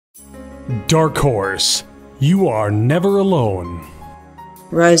Dark Horse, you are never alone.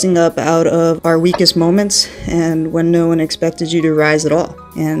 Rising up out of our weakest moments and when no one expected you to rise at all.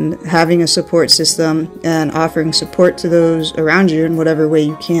 And having a support system and offering support to those around you in whatever way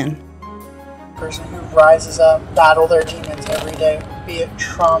you can. Person who rises up, battle their demons every day, be it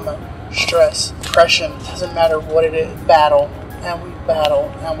trauma, stress, depression, doesn't matter what it is, battle, and we battle,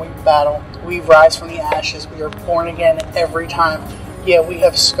 and we battle. We rise from the ashes, we are born again every time. Yeah, we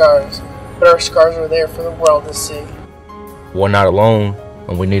have scars, but our scars are there for the world to see. We're not alone,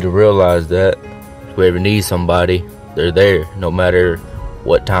 and we need to realize that if we ever need somebody, they're there, no matter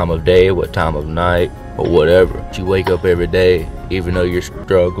what time of day, what time of night, or whatever. You wake up every day, even though you're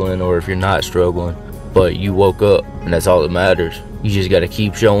struggling or if you're not struggling, but you woke up, and that's all that matters. You just gotta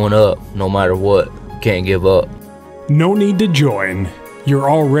keep showing up, no matter what. Can't give up. No need to join. You're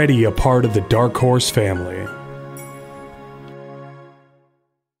already a part of the Dark Horse family.